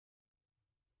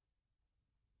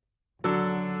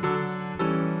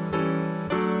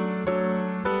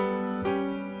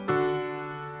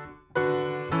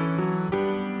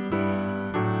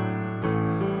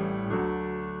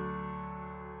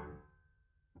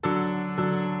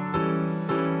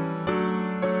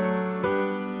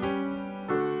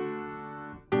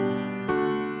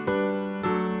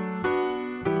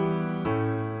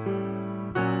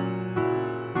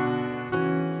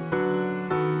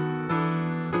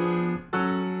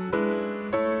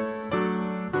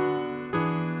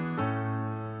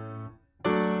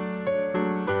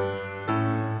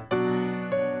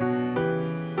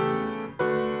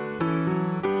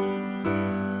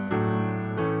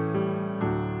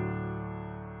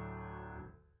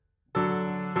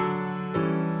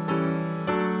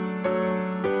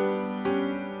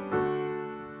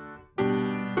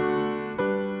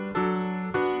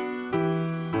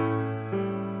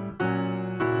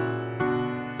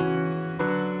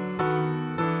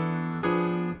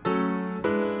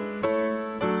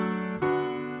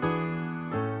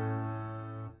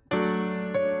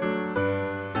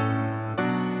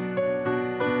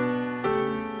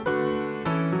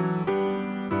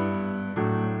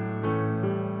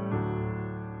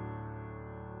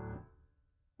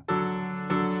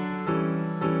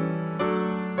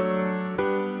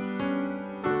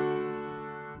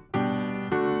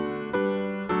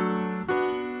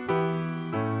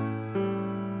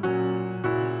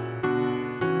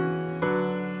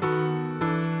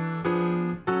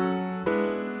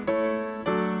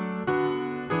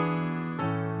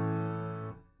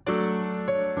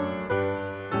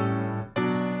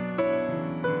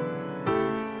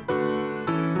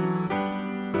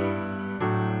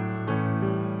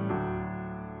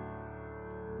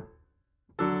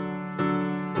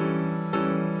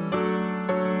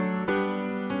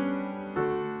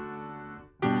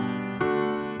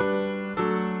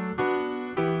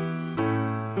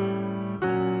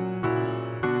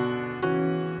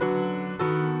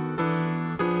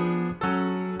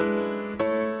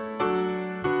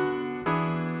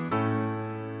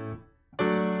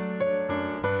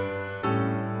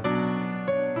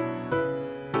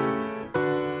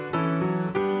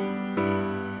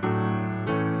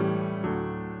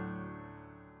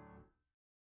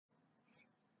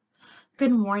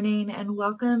Good morning and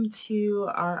welcome to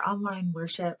our online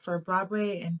worship for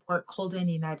Broadway and Port Colden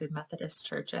United Methodist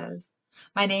Churches.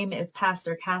 My name is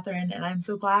Pastor Catherine, and I'm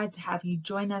so glad to have you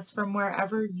join us from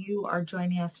wherever you are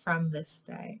joining us from this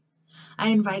day. I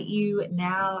invite you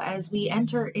now as we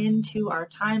enter into our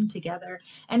time together,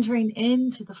 entering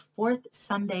into the fourth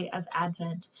Sunday of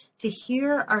Advent, to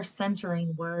hear our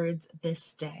centering words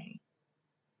this day.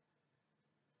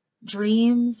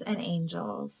 Dreams and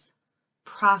angels,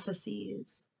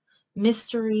 prophecies,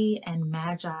 mystery and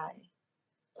magi,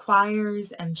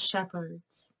 choirs and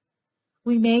shepherds.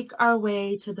 We make our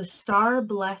way to the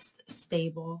star-blessed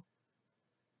stable,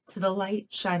 to the light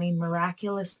shining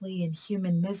miraculously in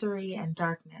human misery and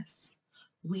darkness.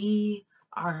 We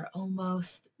are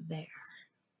almost there.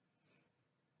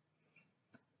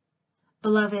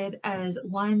 Beloved, as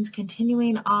ones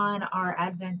continuing on our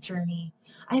Advent journey,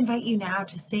 I invite you now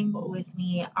to sing with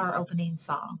me our opening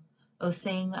song, "O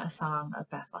Sing a Song of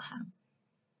Bethlehem."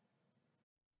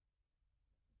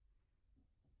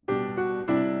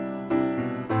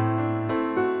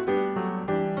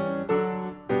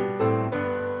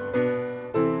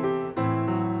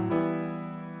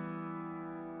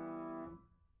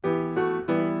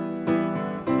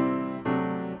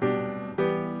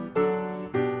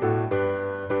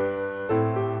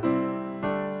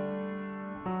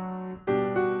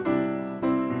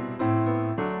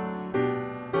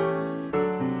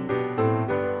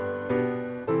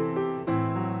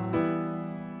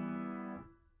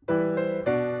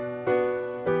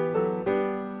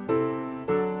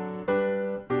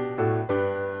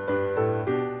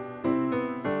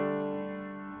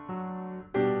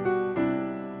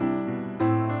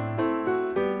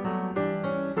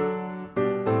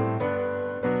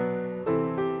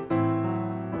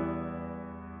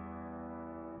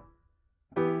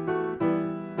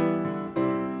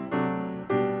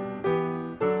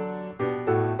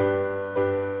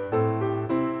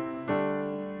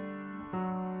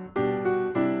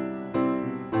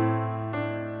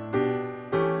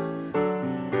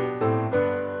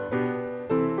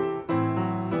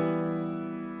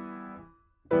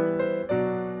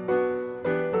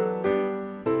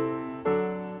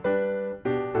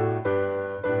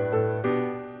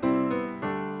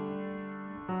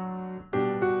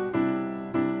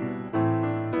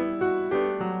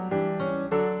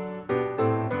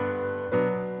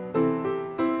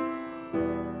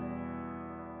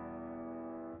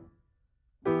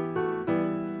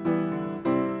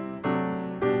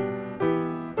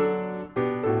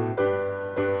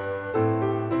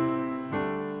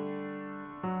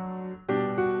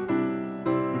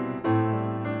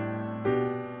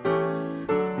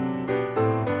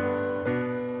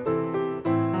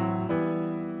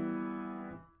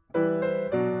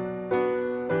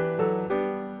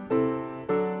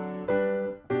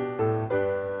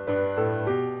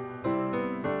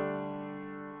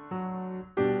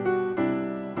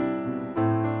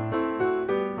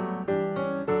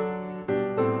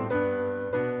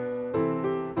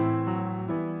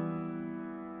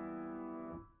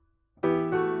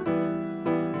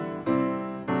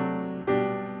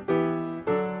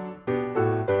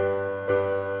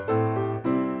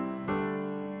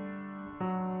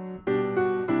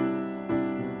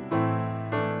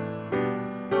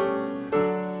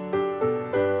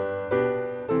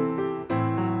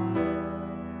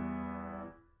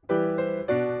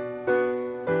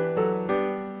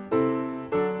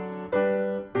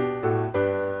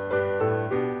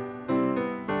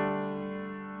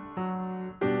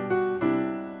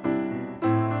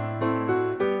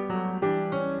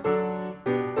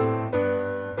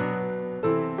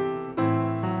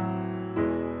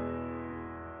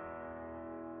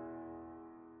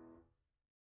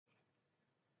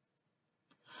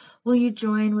 Will you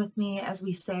join with me as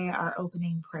we say our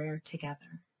opening prayer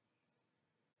together?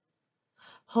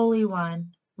 Holy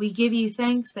One, we give you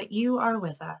thanks that you are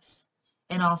with us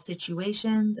in all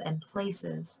situations and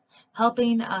places,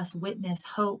 helping us witness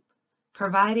hope,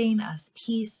 providing us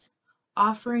peace,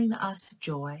 offering us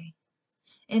joy.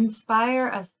 Inspire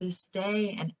us this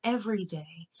day and every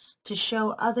day to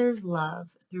show others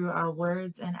love through our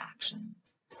words and actions.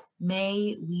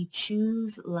 May we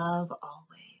choose love always.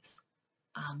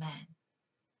 Amen.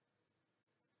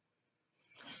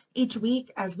 Each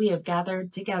week, as we have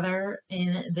gathered together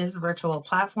in this virtual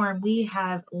platform, we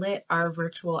have lit our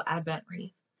virtual Advent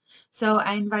wreath. So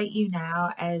I invite you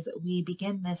now, as we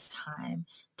begin this time,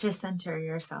 to center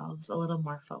yourselves a little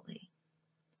more fully.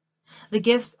 The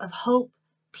gifts of hope,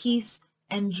 peace,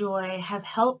 and joy have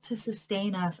helped to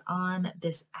sustain us on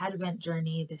this Advent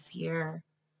journey this year.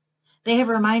 They have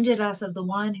reminded us of the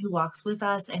one who walks with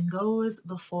us and goes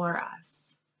before us.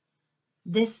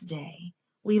 This day,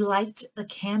 we light the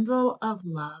candle of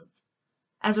love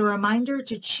as a reminder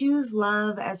to choose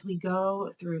love as we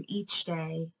go through each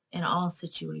day in all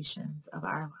situations of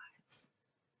our lives.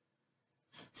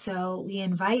 So we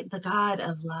invite the God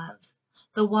of love,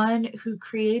 the one who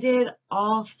created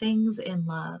all things in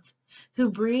love,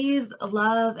 who breathed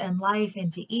love and life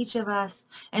into each of us,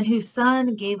 and whose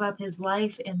Son gave up his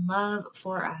life in love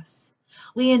for us.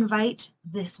 We invite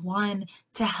this one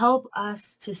to help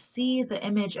us to see the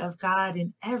image of God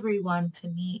in everyone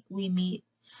we meet,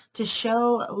 to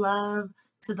show love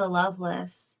to the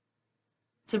loveless,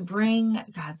 to bring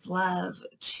God's love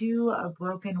to a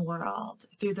broken world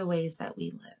through the ways that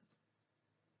we live.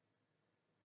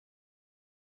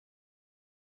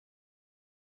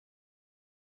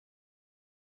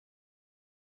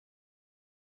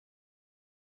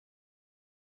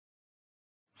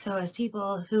 So as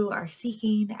people who are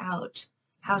seeking out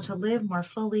how to live more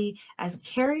fully as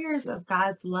carriers of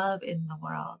God's love in the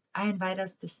world, I invite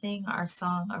us to sing our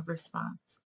song of response.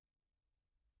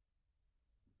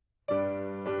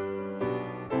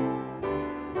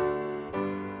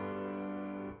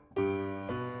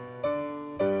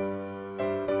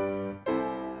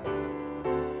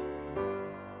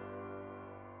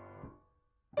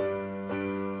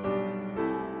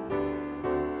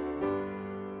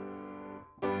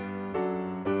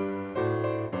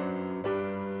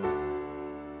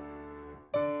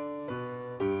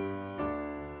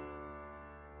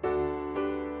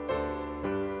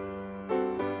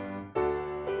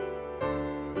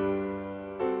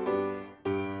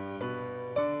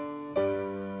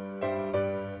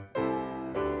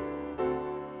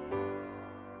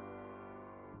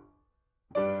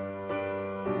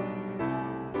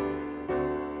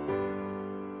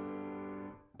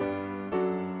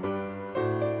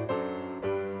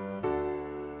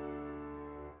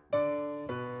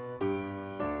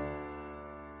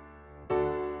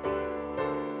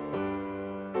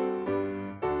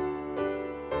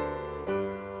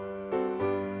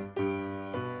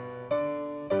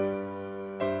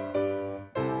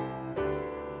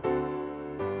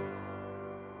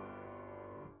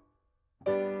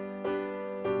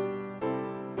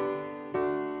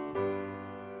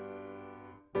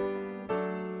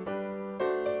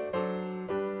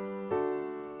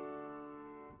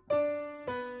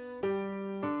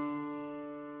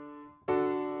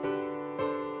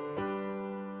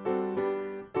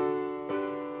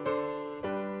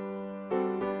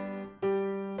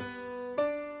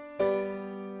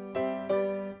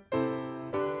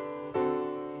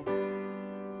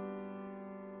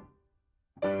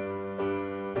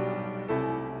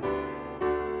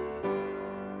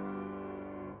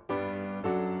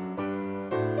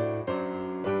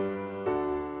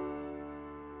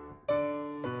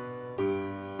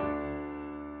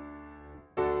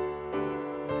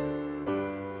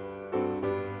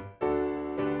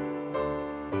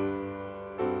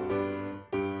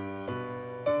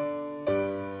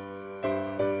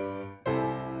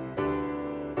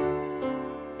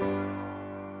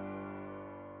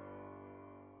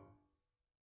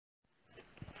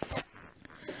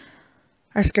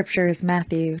 Our scripture is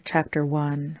Matthew chapter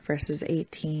 1, verses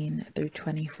 18 through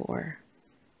 24.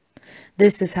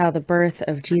 This is how the birth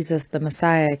of Jesus the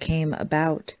Messiah came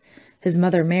about. His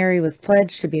mother Mary was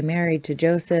pledged to be married to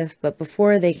Joseph, but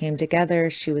before they came together,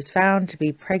 she was found to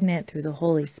be pregnant through the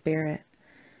Holy Spirit.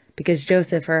 Because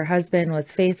Joseph, her husband,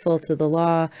 was faithful to the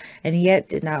law and yet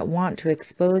did not want to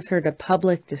expose her to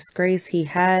public disgrace, he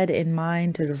had in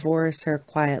mind to divorce her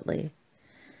quietly.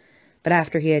 But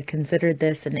after he had considered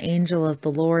this, an angel of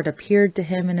the Lord appeared to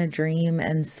him in a dream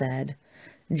and said,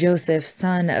 Joseph,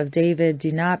 son of David,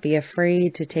 do not be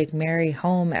afraid to take Mary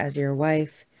home as your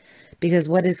wife, because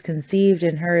what is conceived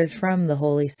in her is from the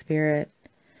Holy Spirit.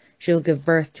 She will give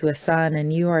birth to a son,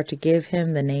 and you are to give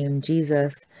him the name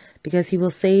Jesus, because he will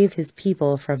save his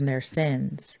people from their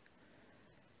sins.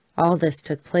 All this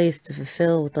took place to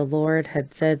fulfill what the Lord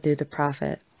had said through the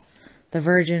prophet. The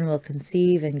virgin will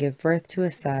conceive and give birth to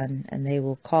a son, and they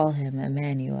will call him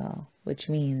Emmanuel, which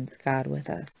means God with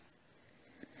us.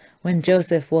 When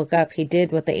Joseph woke up, he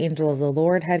did what the angel of the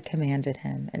Lord had commanded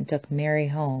him, and took Mary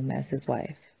home as his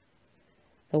wife.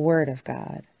 The word of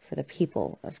God for the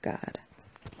people of God.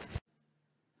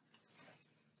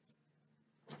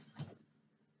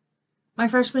 My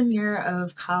freshman year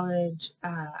of college,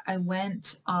 I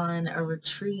went on a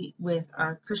retreat with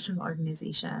our Christian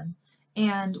organization.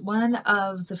 And one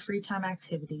of the free time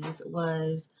activities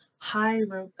was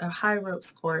a high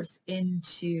ropes course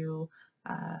into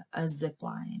a zip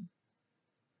line.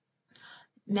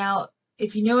 Now,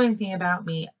 if you know anything about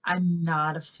me, I'm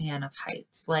not a fan of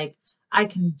heights. Like, I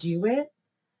can do it,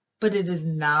 but it is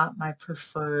not my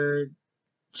preferred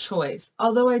choice.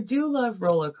 Although I do love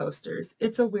roller coasters.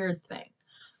 It's a weird thing.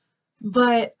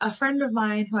 But a friend of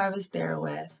mine who I was there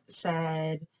with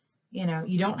said,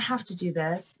 you don't have to do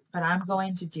this, but I'm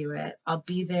going to do it. I'll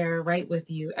be there right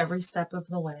with you every step of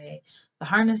the way. The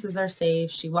harnesses are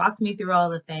safe. She walked me through all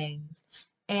the things.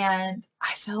 And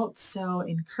I felt so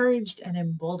encouraged and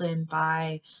emboldened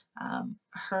by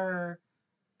her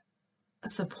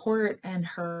support and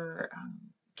her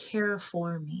care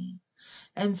for me.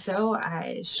 And so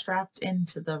I strapped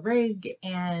into the rig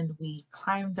and we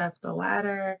climbed up the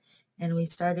ladder and we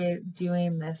started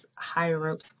doing this high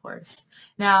ropes course.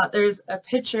 Now, there's a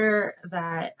picture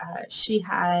that she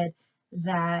had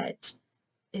that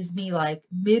is me like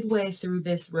midway through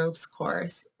this ropes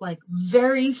course, like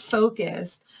very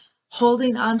focused,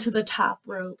 holding onto the top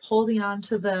rope, holding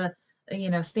onto the,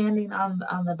 standing on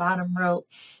the bottom rope.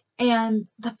 And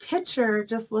the picture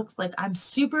just looks like I'm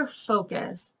super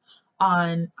focused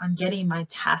on getting my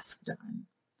task done.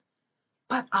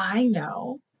 But I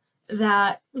know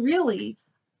that really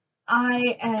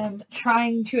I am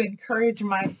trying to encourage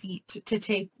my feet to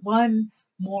take one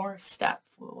more step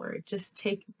forward, just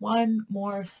take one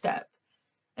more step.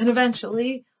 And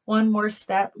eventually, one more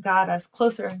step got us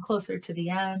closer and closer to the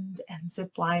end and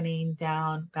ziplining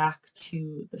down back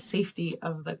to the safety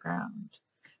of the ground.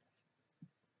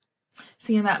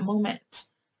 See, in that moment,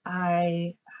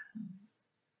 I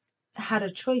had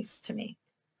a choice to make,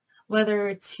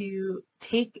 whether to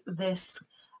take this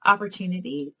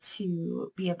opportunity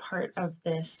to be a part of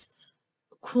this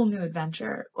cool new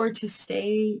adventure or to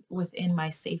stay within my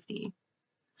safety.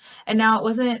 And now it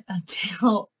wasn't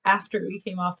until after we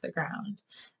came off the ground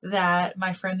that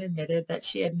my friend admitted that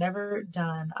she had never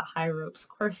done a high ropes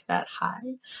course that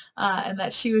high, and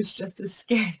that she was just as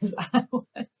scared as I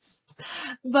was.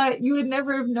 But you would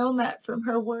never have known that from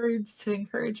her words to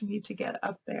encourage me to get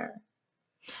up there.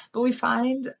 But we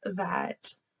find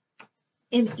that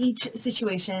in each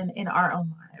situation in our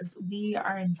own lives, we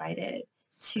are invited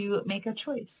to make a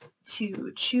choice,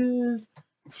 to choose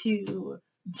to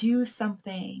do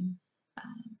something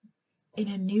in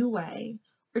a new way,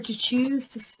 or to choose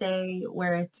to stay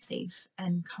where it's safe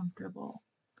and comfortable.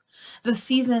 The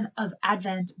season of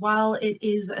Advent, while it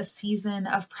is a season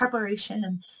of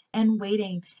preparation and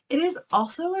waiting, it is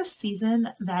also a season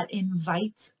that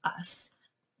invites us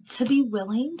to be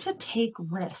willing to take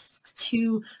risks,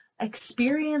 to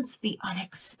experience the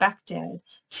unexpected,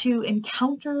 to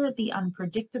encounter the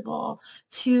unpredictable,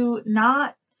 to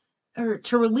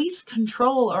release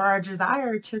control or our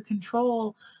desire to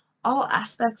control all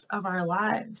aspects of our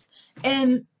lives.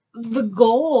 And the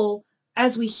goal,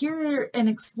 as we hear and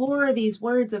explore these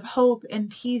words of hope and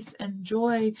peace and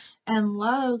joy and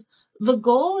love, the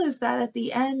goal is that at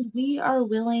the end we are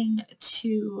willing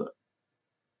to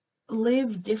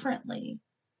live differently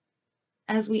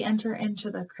as we enter into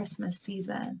the Christmas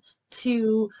season,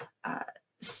 to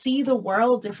see the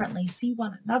world differently, see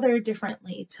one another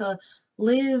differently, to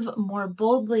live more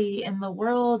boldly in the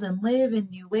world and live in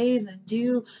new ways and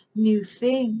do new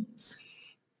things.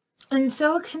 And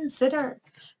so consider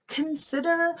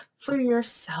for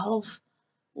yourself,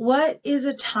 what is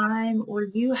a time where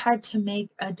you had to make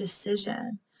a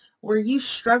decision, where you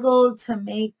struggled to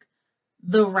make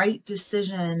the right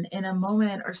decision in a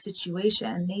moment or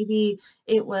situation? Maybe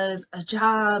it was a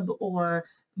job or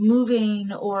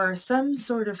moving or some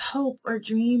sort of hope or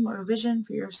dream or vision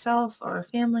for yourself or a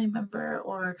family member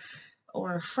or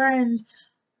a friend.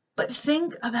 But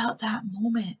think about that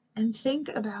moment and think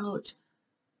about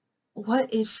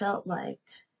what it felt like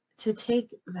to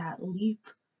take that leap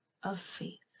of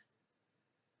faith,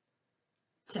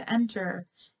 to enter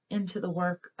into the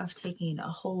work of taking a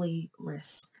holy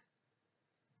risk.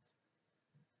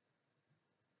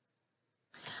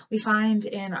 We find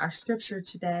in our scripture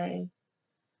today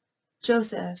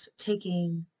Joseph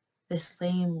taking this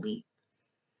lame leap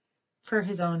for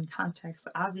his own context,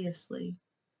 obviously.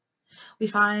 We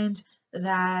find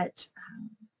that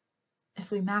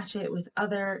if we match it with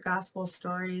other gospel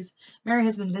stories, Mary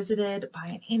has been visited by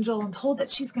an angel and told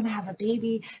that she's going to have a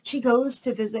baby. She goes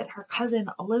to visit her cousin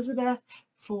Elizabeth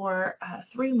for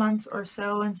 3 months or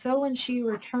so. And so when she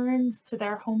returns to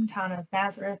their hometown of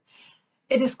Nazareth,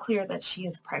 it is clear that she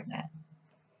is pregnant.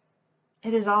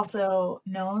 It is also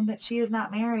known that she is not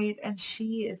married and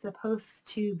she is supposed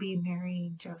to be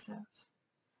marrying Joseph.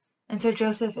 And so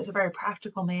Joseph is a very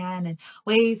practical man and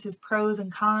weighs his pros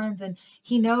and cons, and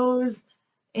he knows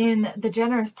in the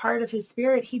generous part of his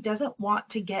spirit, he doesn't want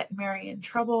to get Mary in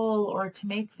trouble or to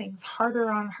make things harder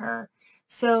on her.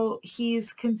 So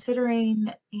he's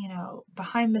considering,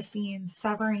 behind the scenes,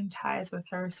 severing ties with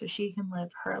her so she can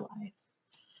live her life.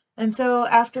 And so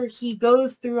after he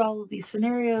goes through all of these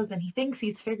scenarios and he thinks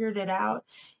he's figured it out,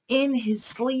 in his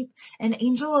sleep, an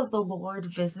angel of the Lord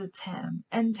visits him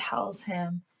and tells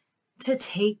him to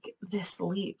take this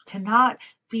leap, to not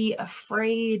be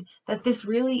afraid, that this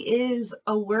really is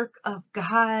a work of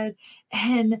God,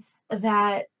 and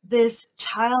that this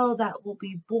child that will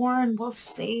be born will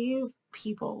save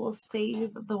people, will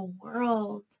save the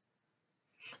world.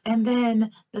 And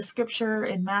then the scripture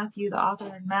in Matthew, the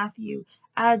author in Matthew,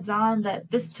 adds on that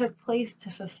this took place to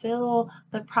fulfill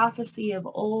the prophecy of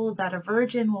old, that a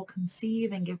virgin will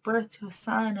conceive and give birth to a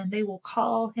son, and they will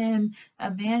call him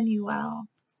Emmanuel.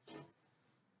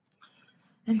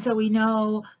 And so we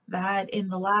know that in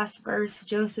the last verse,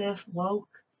 Joseph woke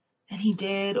and he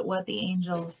did what the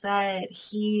angel said.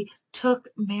 He took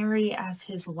Mary as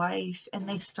his wife and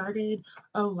they started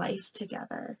a life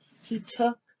together. He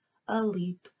took a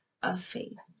leap of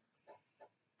faith.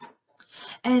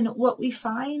 And what we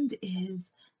find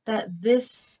is that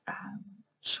this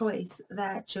choice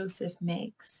that Joseph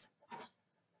makes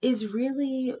is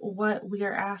really what we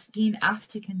are being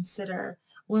asked to consider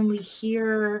when we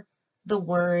hear the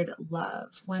word love,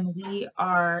 when we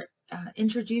are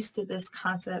introduced to this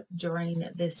concept during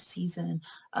this season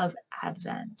of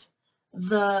Advent.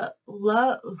 The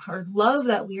love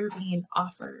that we are being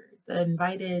offered,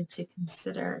 invited to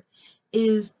consider,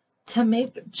 is to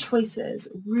make choices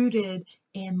rooted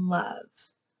in love.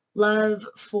 Love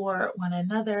for one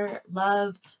another,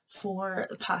 love for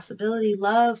the possibility,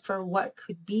 love for what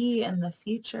could be in the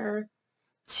future,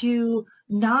 to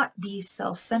not be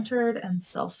self-centered and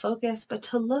self-focused, but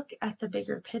to look at the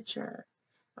bigger picture,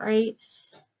 right?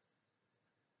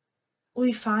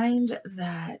 We find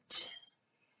that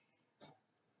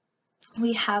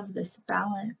we have this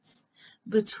balance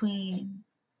between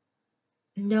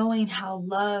knowing how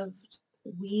loved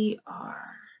we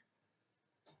are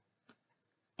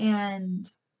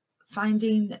and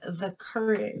finding the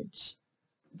courage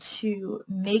to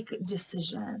make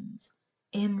decisions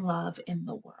in love in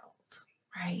the world,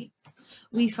 right?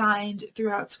 We find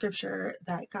throughout Scripture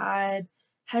that God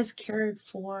has cared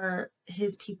for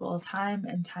his people time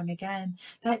and time again,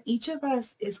 that each of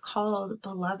us is called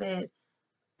beloved,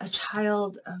 a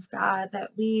child of God,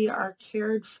 that we are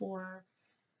cared for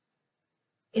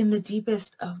in the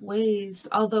deepest of ways,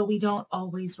 although we don't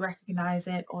always recognize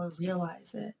it or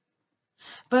realize it.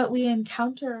 But we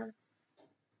encounter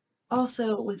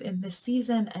also within this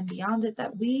season and beyond it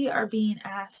that we are being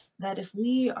asked that if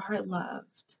we are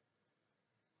loved,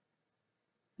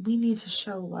 we need to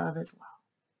show love as well.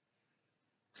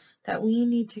 That we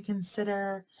need to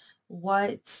consider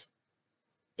what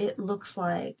it looks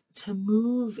like to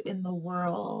move in the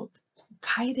world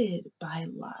guided by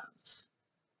love.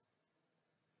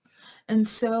 And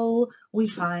so we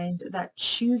find that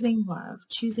choosing love,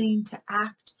 choosing to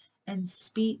act and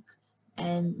speak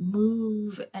and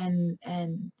move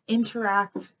and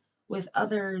interact with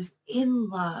others in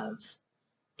love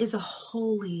is a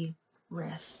holy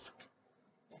risk.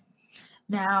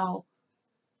 Now,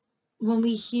 when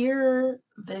we hear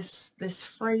this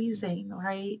phrasing,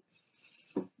 right,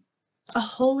 a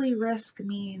holy risk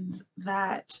means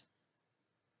that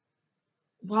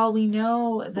while we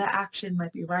know the action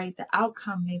might be right, the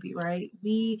outcome may be right,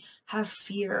 we have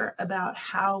fear about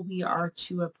how we are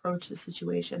to approach the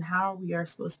situation, how we are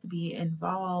supposed to be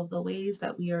involved, the ways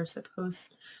that we are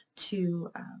supposed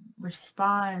to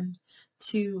respond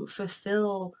to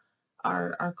fulfill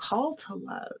our call to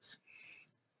love.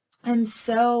 And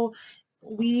so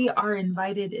we are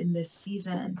invited in this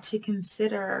season to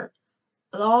consider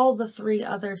all the three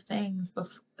other things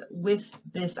with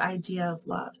this idea of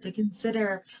love, to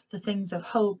consider the things of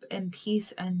hope and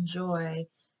peace and joy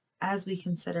as we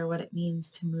consider what it means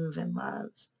to move in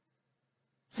love.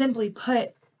 Simply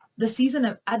put, the season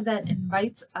of Advent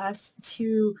invites us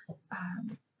to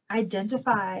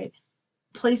identify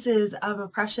places of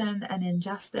oppression and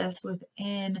injustice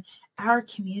within our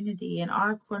community, in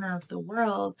our corner of the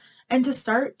world, and to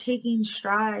start taking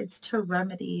strides to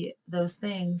remedy those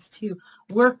things, to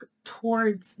work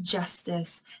towards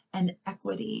justice and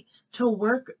equity, to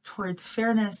work towards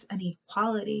fairness and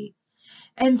equality.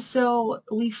 And so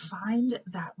we find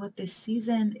that what this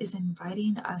season is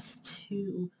inviting us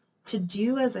to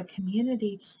do as a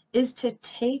community is to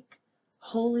take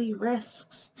holy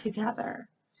risks together,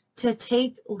 to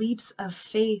take leaps of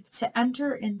faith, to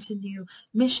enter into new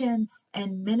mission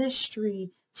and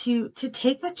ministry, to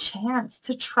take a chance,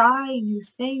 to try new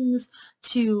things,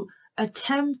 to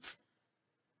attempt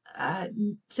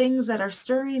things that are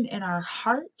stirring in our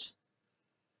heart.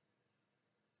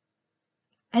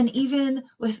 And even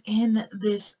within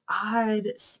this odd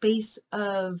space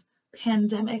of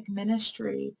pandemic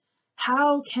ministry,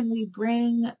 How can we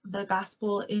bring the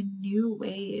gospel in new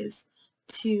ways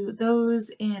to those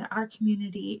in our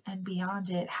community and beyond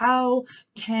it? How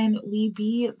can we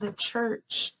be the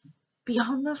church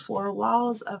beyond the four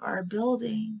walls of our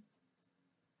building?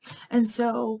 And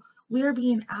so we're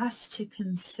being asked to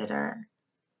consider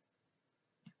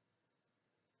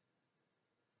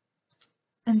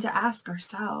and to ask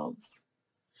ourselves,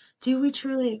 do we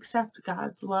truly accept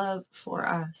God's love for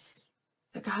us?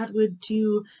 That God would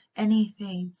do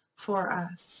anything for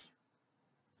us?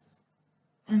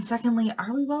 And secondly,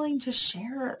 are we willing to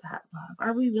share that love?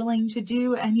 Are we willing to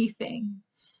do anything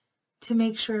to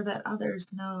make sure that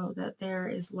others know that there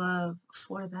is love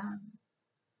for them?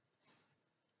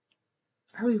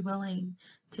 Are we willing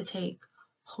to take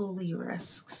holy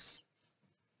risks?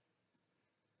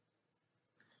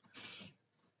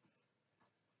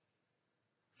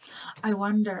 I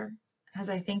wonder, as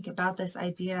I think about this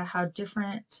idea, how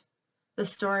different the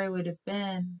story would have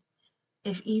been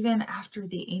if even after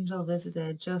the angel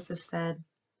visited, Joseph said,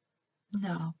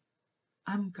 "No,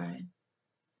 I'm good."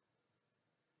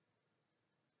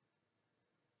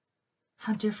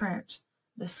 How different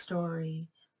the story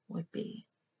would be.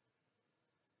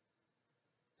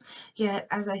 Yet,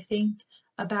 as I think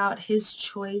about his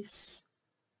choice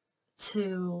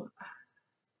to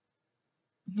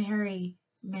marry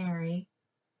Mary,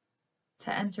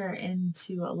 to enter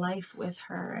into a life with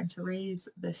her and to raise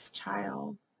this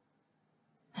child,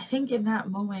 I think in that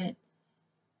moment,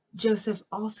 Joseph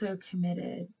also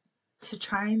committed to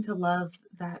trying to love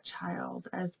that child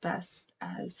as best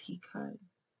as he could.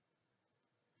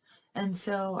 And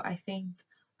so I think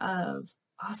of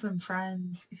awesome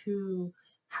friends who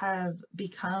have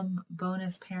become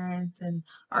bonus parents and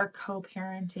are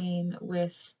co-parenting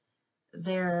with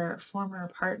their former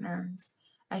partners.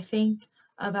 I think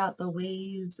about the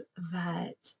ways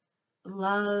that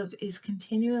love is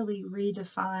continually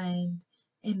redefined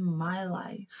in my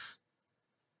life,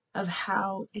 of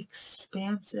how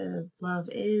expansive love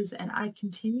is. And I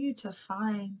continue to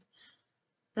find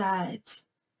that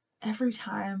every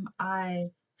time I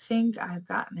think I've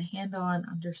gotten a handle on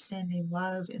understanding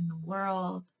love in the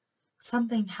world,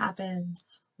 something happens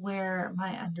where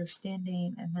my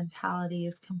understanding and mentality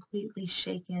is completely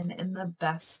shaken in the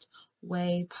best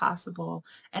way possible.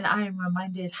 And I am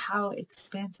reminded how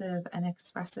expansive and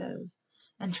expressive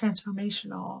and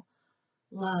transformational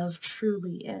love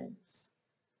truly is.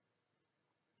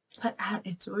 But at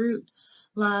its root,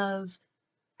 love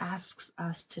asks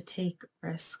us to take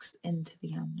risks into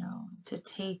the unknown, to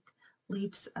take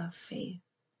leaps of faith,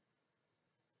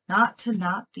 not to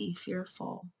not be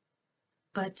fearful,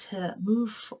 but to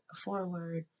move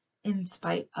forward in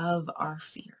spite of our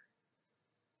fear.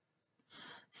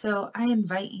 So I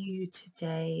invite you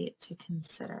today to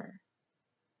consider,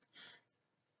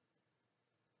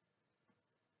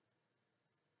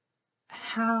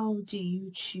 how do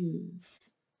you choose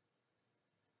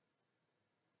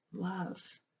love,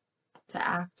 to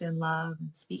act in love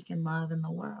and speak in love in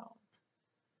the world?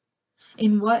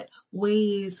 In what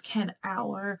ways can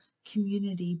our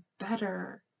community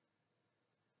better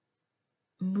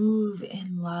move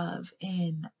in love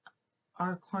in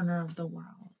our corner of the world?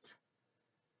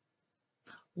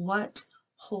 What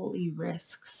holy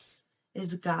risks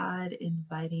is God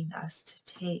inviting us to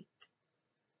take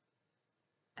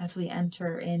as we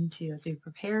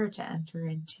prepare to enter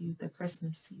into the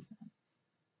Christmas season?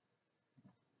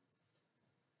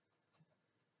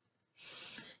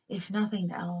 If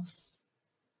nothing else,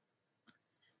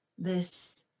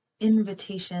 this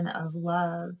invitation of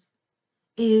love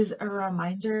is a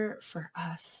reminder for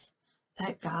us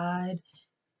that God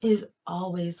is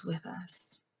always with us,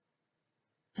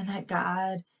 and that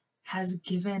God has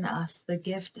given us the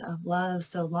gift of love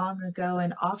so long ago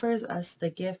and offers us the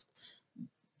gift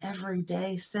every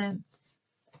day since.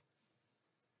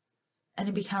 And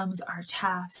it becomes our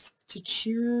task to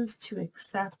choose to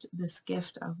accept this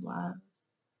gift of love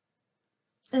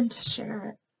and to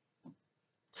share it,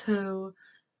 to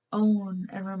own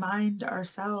and remind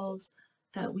ourselves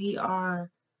that we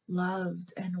are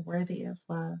loved and worthy of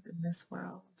love in this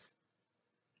world,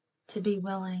 to be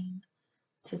willing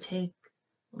to take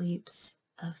leaps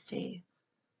of faith.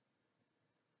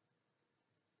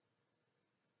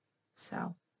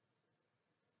 So,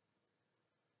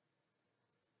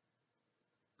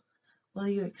 will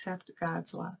you accept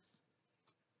God's love?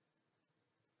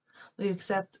 Will you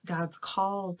accept God's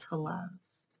call to love?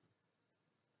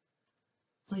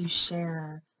 Will you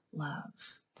share love?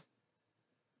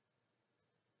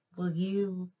 Will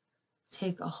you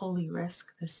take a holy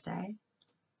risk this day?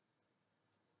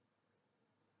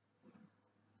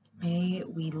 May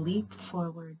we leap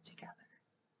forward together.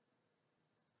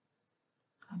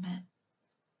 Amen.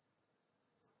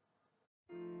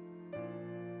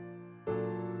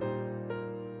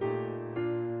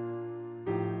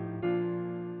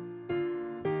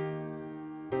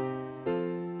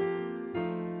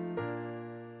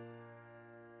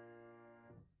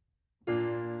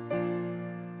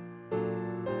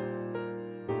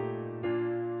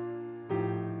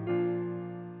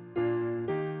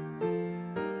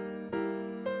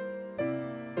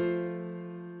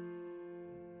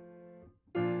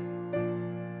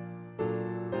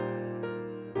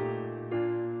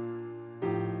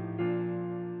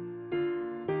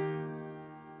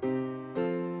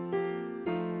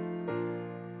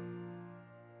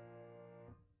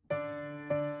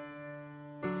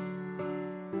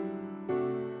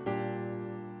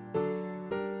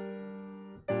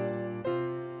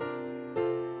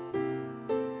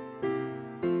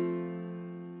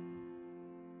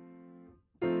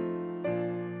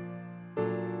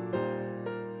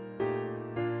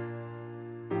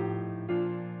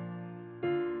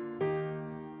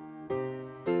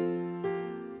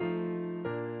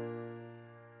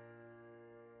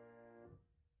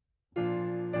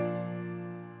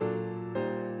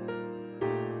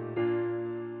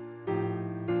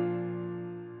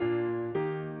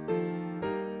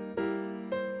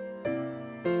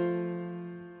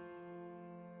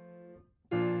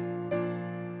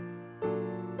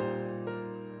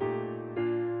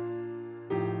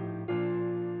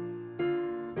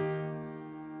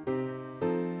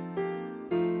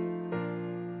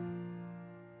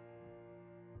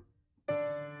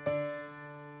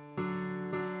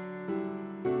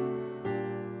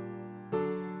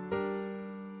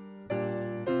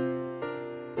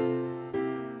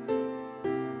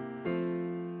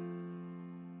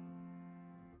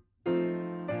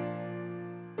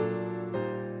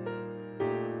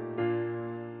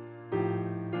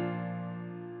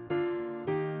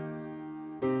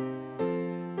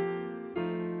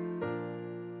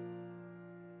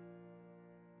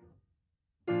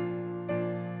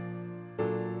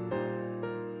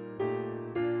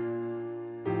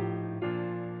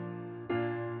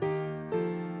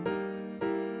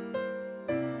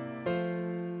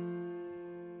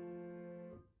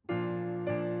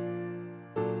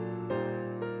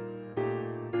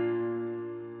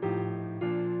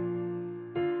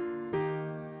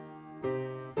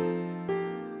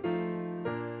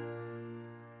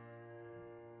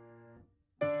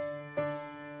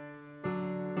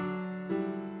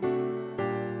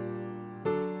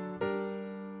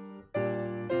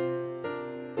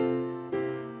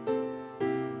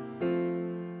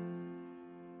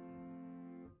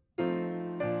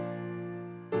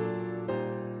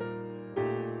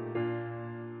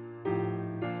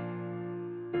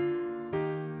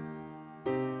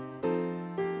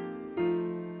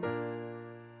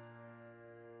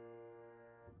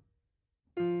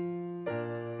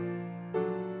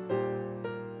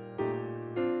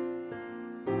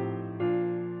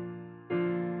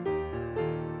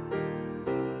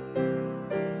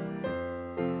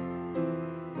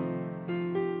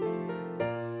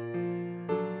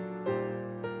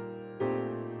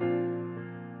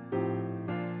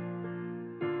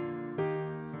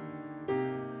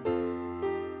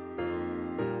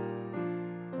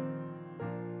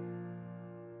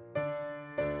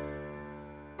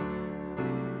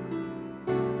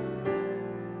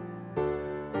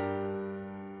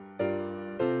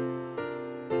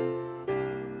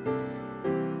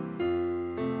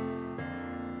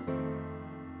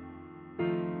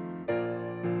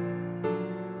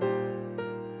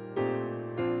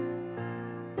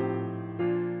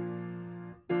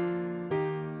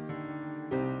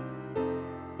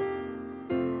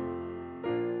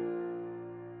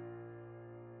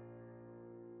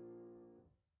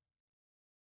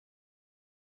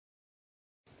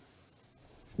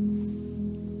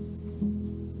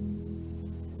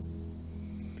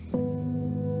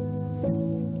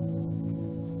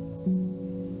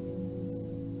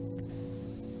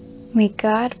 May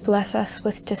God bless us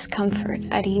with discomfort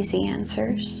at easy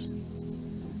answers,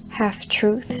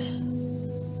 half-truths,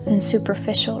 and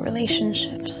superficial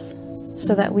relationships,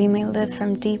 so that we may live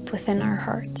from deep within our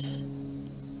hearts.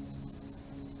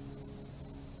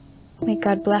 May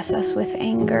God bless us with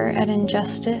anger at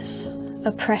injustice,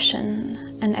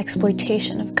 oppression, and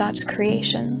exploitation of God's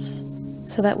creations,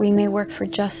 so that we may work for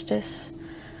justice,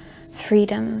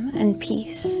 freedom, and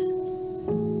peace.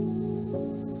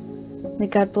 May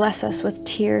God bless us with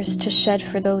tears to shed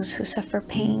for those who suffer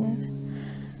pain,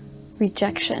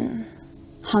 rejection,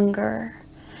 hunger,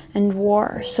 and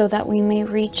war, so that we may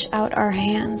reach out our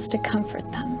hands to comfort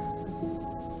them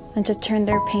and to turn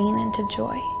their pain into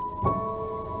joy.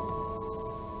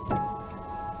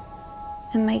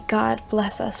 And may God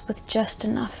bless us with just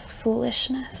enough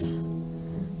foolishness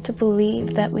to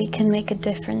believe that we can make a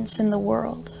difference in the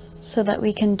world so that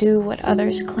we can do what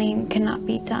others claim cannot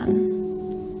be done.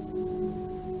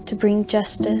 To bring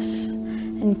justice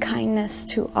and kindness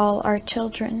to all our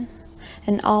children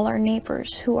and all our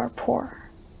neighbors who are poor.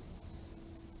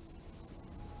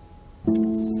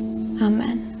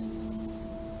 Amen.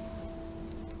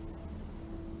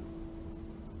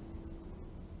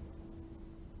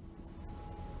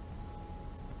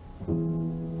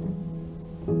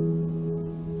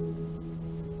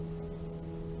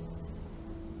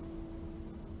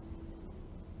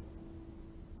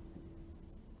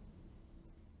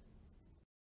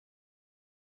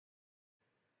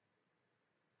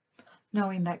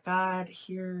 Knowing that God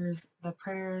hears the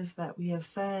prayers that we have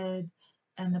said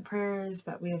and the prayers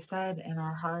that we have said in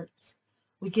our hearts,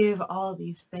 we give all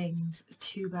these things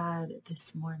to God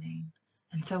this morning.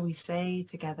 And so we say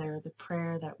together the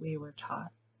prayer that we were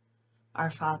taught.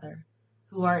 Our Father,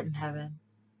 who art in heaven,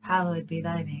 hallowed be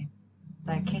thy name.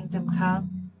 Thy kingdom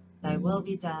come, thy will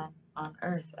be done on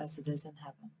earth as it is in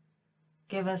heaven.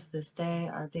 Give us this day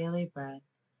our daily bread,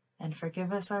 and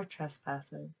forgive us our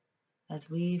trespasses, as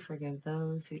we forgive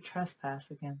those who trespass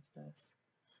against us.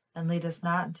 And lead us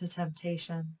not into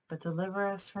temptation, but deliver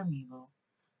us from evil.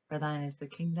 For thine is the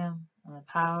kingdom, and the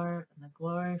power, and the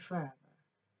glory forever.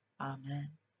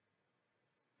 Amen.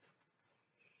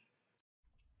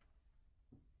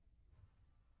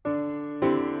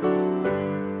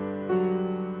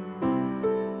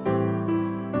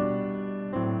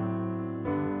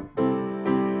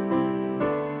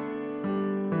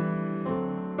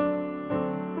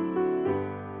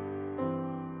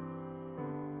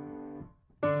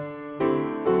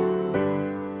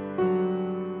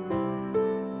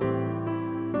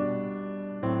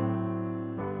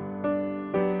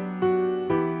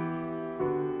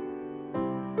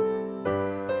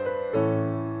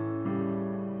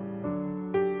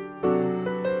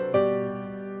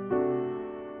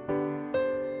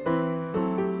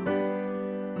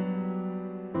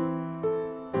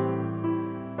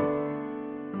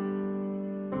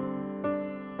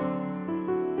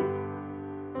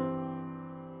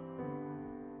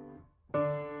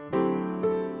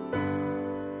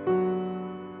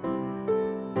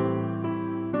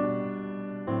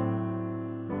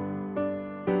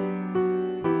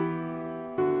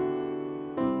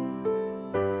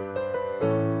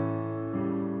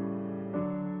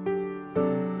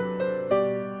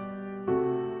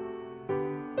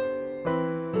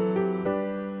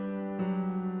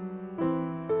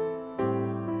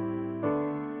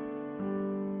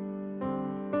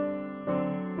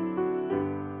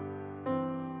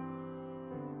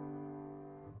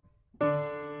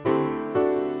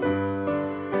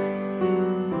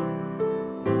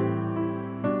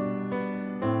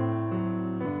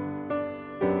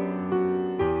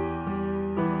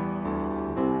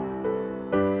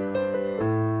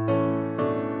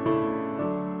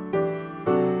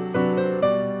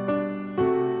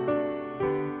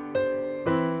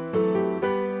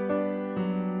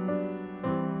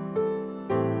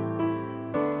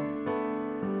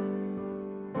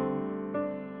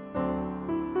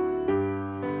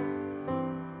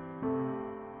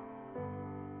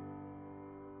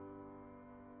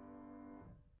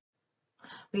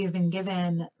 We have been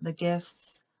given the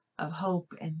gifts of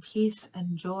hope and peace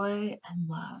and joy and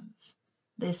love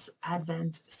this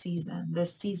Advent season,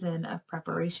 this season of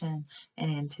preparation and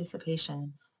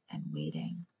anticipation and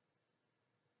waiting.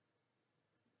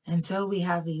 And so we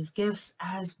have these gifts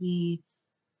as we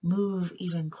move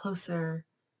even closer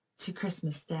to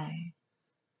Christmas Day.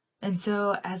 And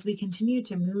so as we continue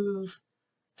to move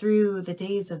through the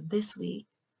days of this week,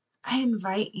 I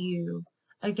invite you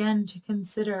again to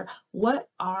consider, what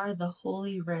are the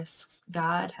holy risks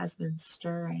God has been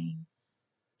stirring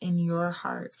in your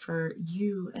heart for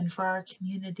you and for our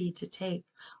community to take?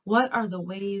 What are the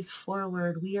ways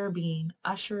forward we are being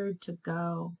ushered to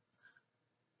go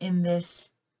in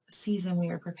this season we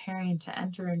are preparing to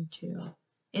enter into,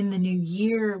 in the new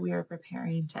year we are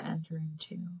preparing to enter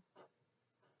into?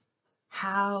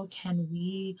 How can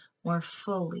we more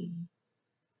fully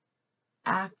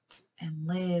act and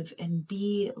live and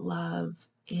be love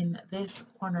in this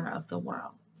corner of the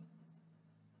world?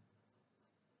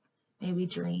 May we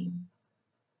dream.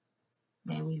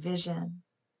 May we vision.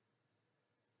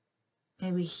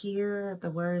 May we hear the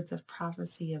words of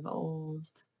prophecy of old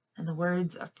and the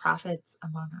words of prophets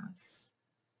among us.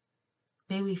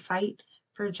 May we fight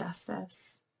for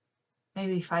justice. May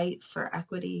we fight for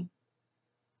equity.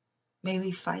 May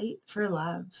we fight for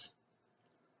love.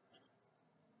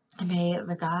 May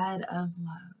the God of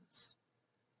love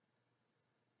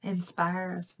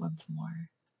Inspire us once more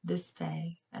this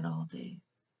day and all days.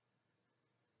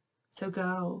 So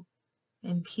go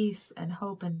in peace and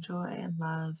hope and joy and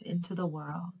love into the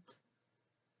world,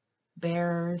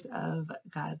 bearers of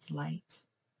God's light.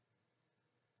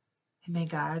 And may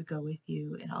God go with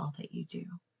you in all that you do.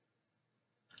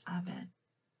 Amen.